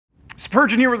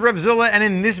Spurgeon here with RevZilla, and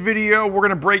in this video we're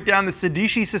going to break down the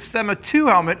Sedici Sistema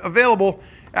II helmet available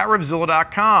at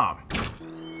RevZilla.com.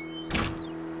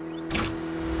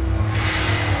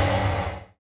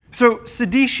 So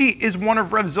Sedici is one of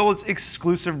RevZilla's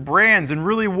exclusive brands, and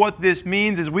really what this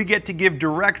means is we get to give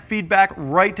direct feedback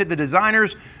right to the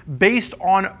designers based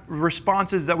on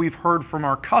responses that we've heard from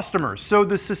our customers. So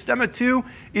the Sistema II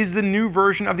is the new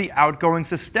version of the outgoing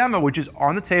Sistema, which is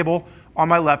on the table on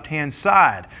my left-hand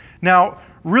side. Now,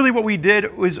 really what we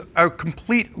did was a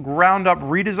complete ground-up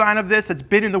redesign of this. It's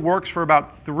been in the works for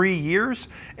about 3 years,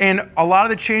 and a lot of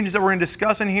the changes that we're going to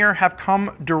discuss in here have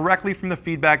come directly from the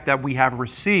feedback that we have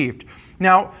received.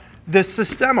 Now, the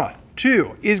Sistema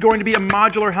II is going to be a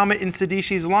modular helmet in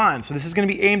Sedici's line. So this is going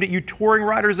to be aimed at you touring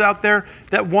riders out there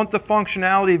that want the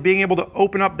functionality of being able to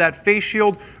open up that face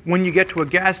shield when you get to a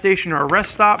gas station or a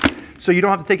rest stop, so you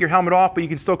don't have to take your helmet off, but you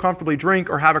can still comfortably drink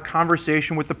or have a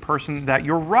conversation with the person that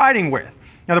you're riding with.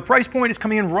 Now the price point is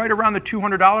coming in right around the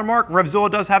 $200 mark.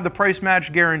 RevZilla does have the price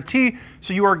match guarantee,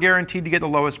 so you are guaranteed to get the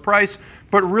lowest price.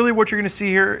 But really what you're going to see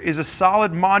here is a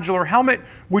solid modular helmet,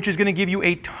 which is going to give you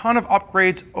a ton of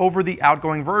upgrades over the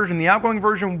outgoing version. The outgoing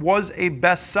version was a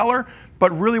bestseller,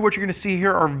 but really what you're going to see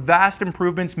here are vast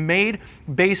improvements made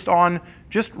based on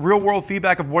just real-world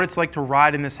feedback of what it's like to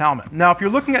ride in this helmet. Now, if you're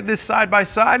looking at this side by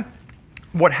side,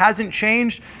 what hasn't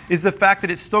changed is the fact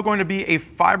that it's still going to be a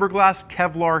fiberglass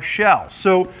Kevlar shell.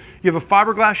 So you have a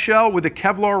fiberglass shell with a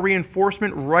Kevlar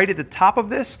reinforcement right at the top of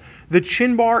this. The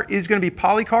chin bar is going to be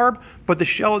polycarb, but the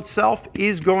shell itself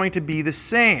is going to be the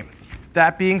same.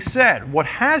 That being said, what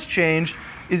has changed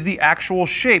is the actual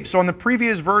shape. So on the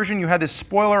previous version, you had this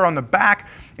spoiler on the back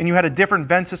and you had a different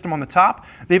vent system on the top.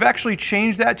 They've actually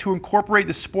changed that to incorporate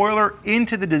the spoiler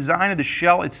into the design of the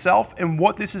shell itself. And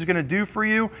what this is going to do for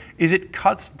you is it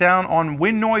cuts down on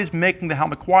wind noise, making the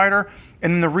helmet quieter.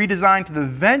 And then the redesign to the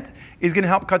vent is going to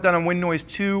help cut down on wind noise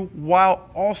too, while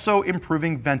also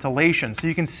improving ventilation. So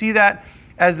you can see that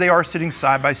as they are sitting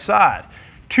side by side.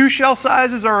 2 shell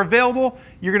sizes are available.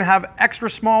 You're going to have extra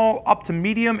small up to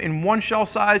medium in one shell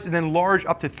size, and then large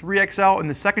up to 3XL in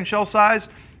the second shell size.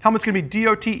 Helmet's going to be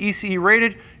DOT ECE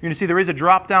rated. You're going to see there is a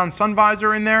drop-down sun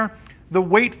visor in there. The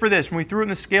weight for this, when we threw it in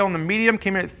the scale in the medium,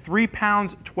 came in at 3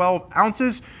 pounds 12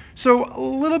 ounces. So a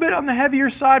little bit on the heavier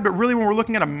side, but really when we're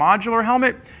looking at a modular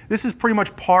helmet, this is pretty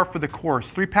much par for the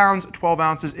course. 3 pounds 12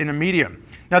 ounces in a medium.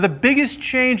 Now the biggest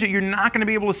change that you're not going to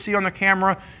be able to see on the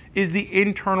camera is the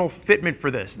internal fitment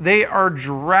for this. They have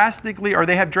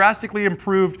drastically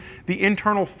improved the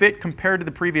internal fit compared to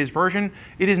the previous version.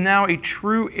 It is now a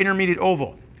true intermediate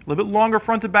oval. A little bit longer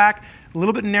front to back, a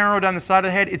little bit narrow down the side of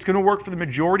the head. It's going to work for the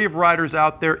majority of riders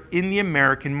out there in the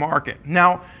American market.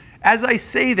 Now, as I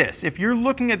say this, if you're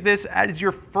looking at this as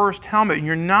your first helmet and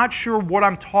you're not sure what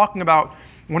I'm talking about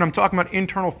when I'm talking about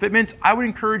internal fitments, I would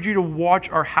encourage you to watch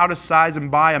our How to Size and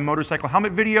Buy a Motorcycle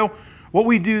Helmet video. What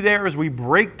we do there is we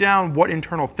break down what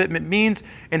internal fitment means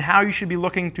and how you should be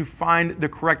looking to find the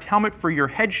correct helmet for your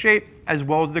head shape as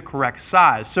well as the correct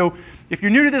size. So if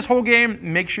you're new to this whole game,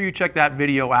 make sure you check that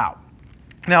video out.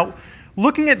 Now,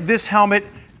 looking at this helmet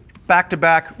back to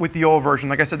back with the old version,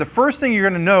 like I said, the first thing you're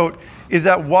going to note is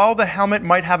that while the helmet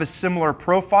might have a similar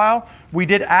profile, we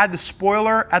did add the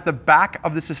spoiler at the back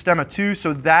of the Sistema II,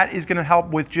 so that is going to help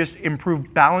with just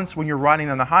improved balance when you're riding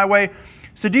on the highway.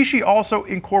 Sedici also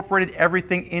incorporated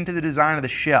everything into the design of the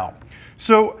shell.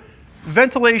 So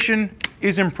ventilation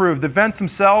is improved. The vents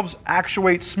themselves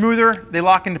actuate smoother, they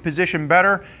lock into position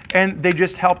better, and they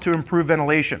just help to improve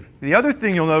ventilation. The other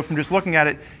thing you'll know from just looking at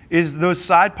it is those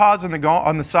side pods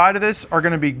on the side of this are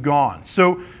going to be gone.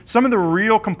 So some of the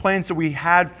real complaints that we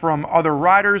had from other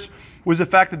riders was the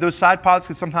fact that those side pods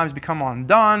could sometimes become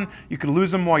undone. You could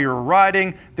lose them while you were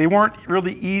riding. They weren't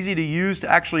really easy to use to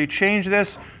actually change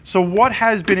this. So what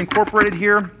has been incorporated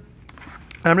here, and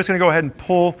I'm just going to go ahead and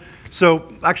pull.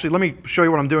 So actually, let me show you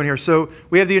what I'm doing here. So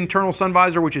we have the internal sun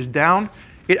visor, which is down.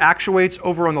 It actuates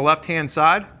over on the left-hand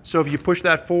side. So if you push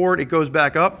that forward, it goes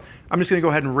back up. I'm just going to go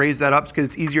ahead and raise that up because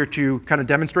it's easier to kind of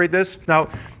demonstrate this. Now,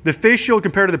 the face shield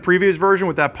compared to the previous version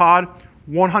with that pod,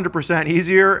 100%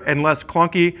 easier and less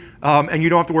clunky, and you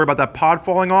don't have to worry about that pod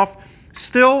falling off.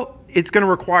 Still, it's going to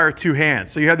require 2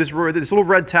 hands. So you have this little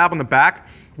red tab on the back.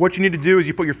 What you need to do is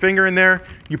you put your finger in there,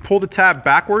 you pull the tab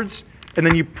backwards, and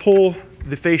then you pull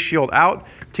the face shield out.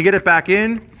 To get it back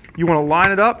in, you want to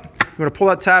line it up, you want to pull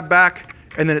that tab back,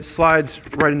 and then it slides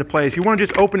right into place. You want to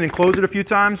just open and close it a few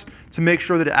times to make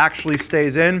sure that it actually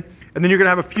stays in. And then you're going to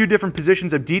have a few different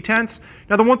positions of detents.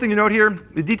 Now the one thing to note here,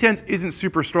 the detents isn't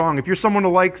super strong. If you're someone who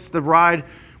likes to ride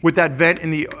with that vent in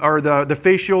the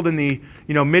face shield in the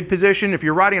mid position. If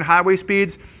you're riding at highway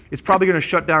speeds, it's probably going to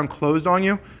shut down closed on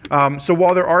you. So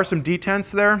while there are some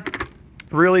detents there,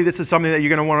 really this is something that you're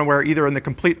going to want to wear either in the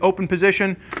complete open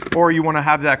position or you want to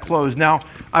have that closed. Now,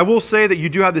 I will say that you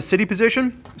do have the city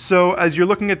position. So as you're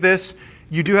looking at this,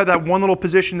 you do have that one little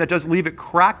position that does leave it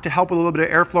cracked to help with a little bit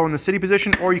of airflow in the city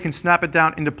position, or you can snap it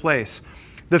down into place.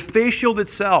 The face shield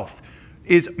itself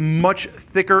is much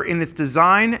thicker in its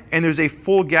design, and there's a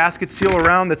full gasket seal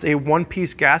around that's a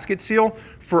one-piece gasket seal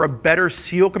for a better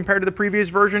seal compared to the previous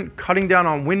version, cutting down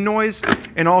on wind noise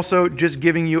and also just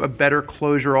giving you a better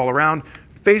closure all around.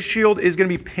 Face shield is going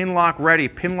to be pin lock ready.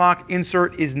 Pin lock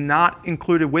insert is not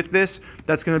included with this.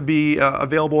 That's going to be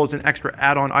available as an extra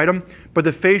add-on item. But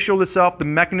the face shield itself, the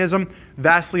mechanism,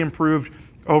 vastly improved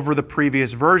over the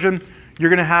previous version. You're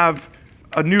going to have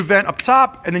a new vent up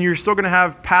top, and then you're still going to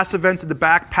have passive vents at the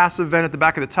back, passive vent at the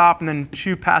back of the top, and then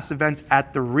 2 passive vents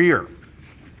at the rear.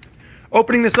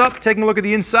 Opening this up, taking a look at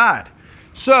the inside.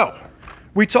 So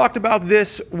we talked about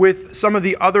this with some of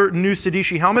the other new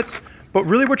Sedici helmets, but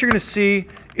really what you're going to see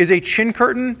is a chin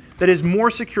curtain that is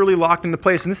more securely locked into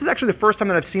place. And this is actually the first time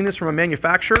that I've seen this from a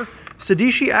manufacturer.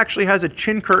 Sedici actually has a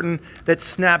chin curtain that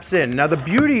snaps in. Now the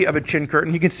beauty of a chin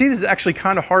curtain, you can see this is actually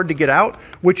kind of hard to get out,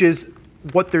 which is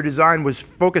what their design was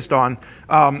focused on.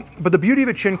 But the beauty of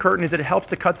a chin curtain is that it helps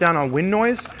to cut down on wind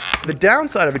noise. The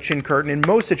downside of a chin curtain in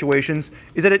most situations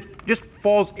is that it just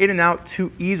falls in and out too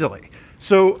easily.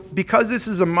 So because this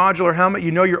is a modular helmet,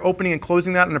 you know you're opening and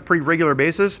closing that on a pretty regular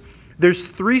basis. There's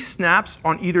 3 snaps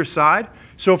on either side.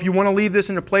 So if you want to leave this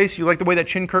into place, you like the way that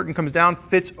chin curtain comes down,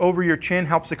 fits over your chin,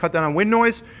 helps to cut down on wind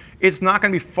noise, it's not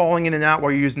going to be falling in and out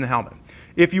while you're using the helmet.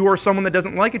 If you are someone that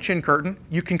doesn't like a chin curtain,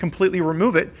 you can completely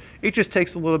remove it. It just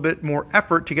takes a little bit more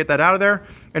effort to get that out of there,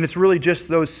 and it's really just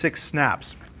those 6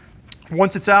 snaps.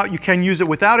 Once it's out, you can use it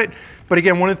without it, but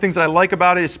again, one of the things that I like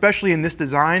about it, especially in this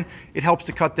design, it helps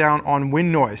to cut down on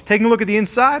wind noise. Taking a look at the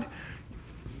inside,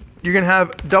 you're going to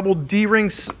have double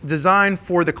D-rings designed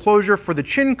for the closure for the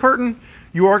chin curtain.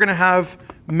 You are going to have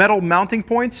metal mounting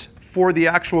points for the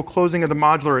actual closing of the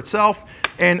modular itself,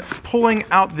 and pulling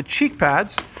out the cheek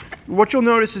pads. What you'll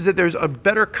notice is that there's a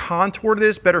better contour to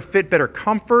this, better fit, better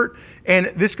comfort, and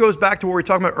this goes back to what we were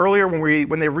talking about earlier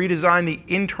when they redesigned the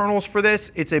internals for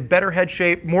this. It's a better head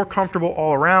shape, more comfortable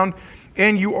all around,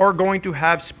 and you are going to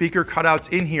have speaker cutouts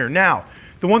in here. Now,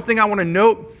 the one thing I want to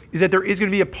note is that there is going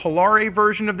to be a Polare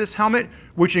version of this helmet,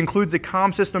 which includes a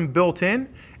comm system built in,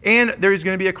 and there is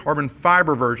going to be a carbon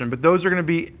fiber version, but those are going to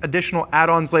be additional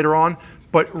add-ons later on.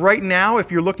 But right now, if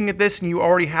you're looking at this and you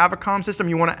already have a comm system,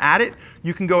 you want to add it,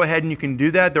 you can go ahead and you can do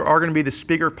that. There are going to be the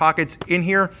speaker pockets in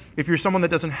here. If you're someone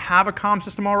that doesn't have a comm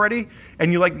system already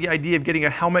and you like the idea of getting a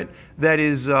helmet that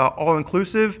is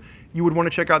all-inclusive, you would want to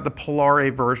check out the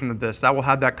Polare version of this. That will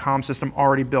have that comm system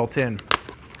already built in.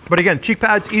 But again, cheek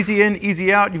pads, easy in,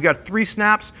 easy out. You've got 3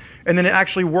 snaps, and then it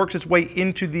actually works its way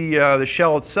into the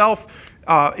shell itself.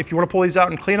 If you want to pull these out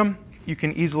and clean them, you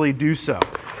can easily do so.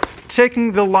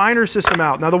 Taking the liner system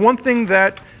out. Now, the one thing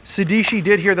that Sedici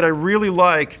did here that I really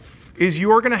like is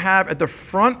you're going to have at the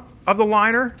front of the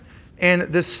liner and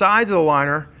the sides of the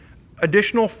liner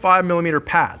additional 5mm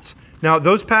pads. Now,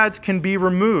 those pads can be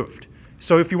removed.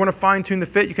 So if you want to fine-tune the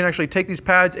fit, you can actually take these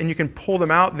pads and you can pull them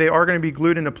out. They are going to be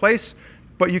glued into place,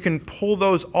 but you can pull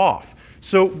those off.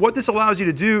 So what this allows you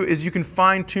to do is you can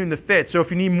fine-tune the fit. So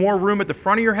if you need more room at the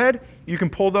front of your head, you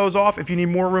can pull those off. If you need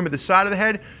more room at the side of the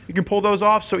head, you can pull those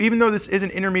off. So even though this is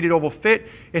an intermediate oval fit,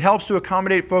 it helps to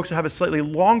accommodate folks who have a slightly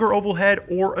longer oval head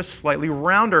or a slightly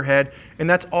rounder head, and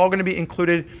that's all going to be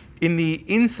included in the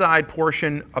inside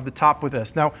portion of the top with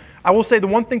this. Now, I will say the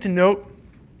one thing to note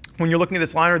when you're looking at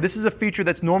this liner, this is a feature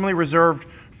that's normally reserved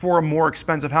for a more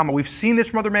expensive helmet. We've seen this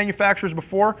from other manufacturers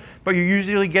before, but you're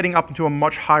usually getting up into a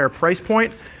much higher price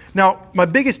point. Now, my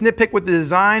biggest nitpick with the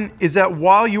design is that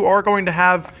while you are going to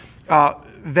have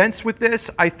vents with this,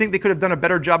 I think they could have done a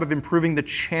better job of improving the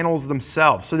channels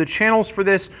themselves. So the channels for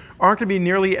this aren't going to be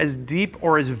nearly as deep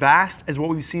or as vast as what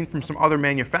we've seen from some other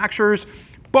manufacturers,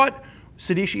 but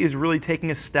Sedici is really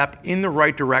taking a step in the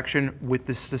right direction with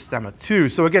this Sistema II.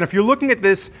 So again, if you're looking at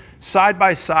this side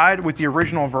by side with the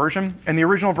original version, and the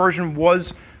original version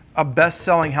was a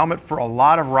best-selling helmet for a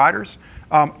lot of riders,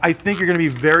 I think you're going to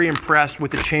be very impressed with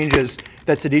the changes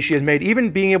that Sedici has made. Even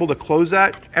being able to close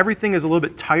that, everything is a little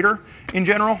bit tighter in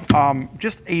general.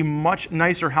 Just a much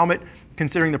nicer helmet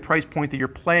considering the price point that you're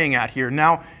playing at here.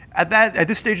 Now, At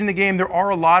this stage in the game, there are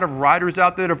a lot of riders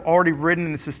out there that have already ridden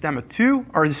in the Sistema 2,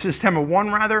 or the Sistema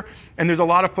 1 rather, and there's a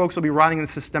lot of folks that will be riding in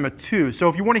the Sistema 2. So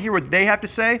if you want to hear what they have to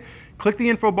say, click the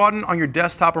info button on your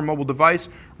desktop or mobile device,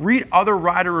 read other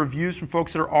rider reviews from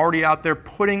folks that are already out there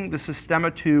putting the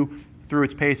Sistema 2 through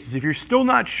its paces. If you're still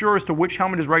not sure as to which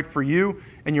helmet is right for you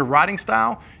and your riding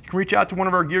style, you can reach out to one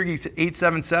of our gear geeks at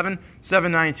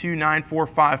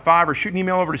 877-792-9455 or shoot an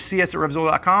email over to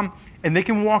cs@revzilla.com, and they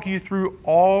can walk you through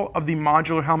all of the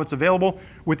modular helmets available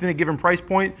within a given price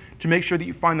point to make sure that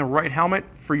you find the right helmet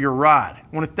for your ride.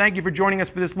 I want to thank you for joining us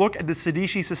for this look at the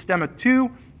Sedici Sistema II.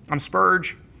 I'm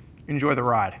Spurge. Enjoy the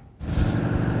ride.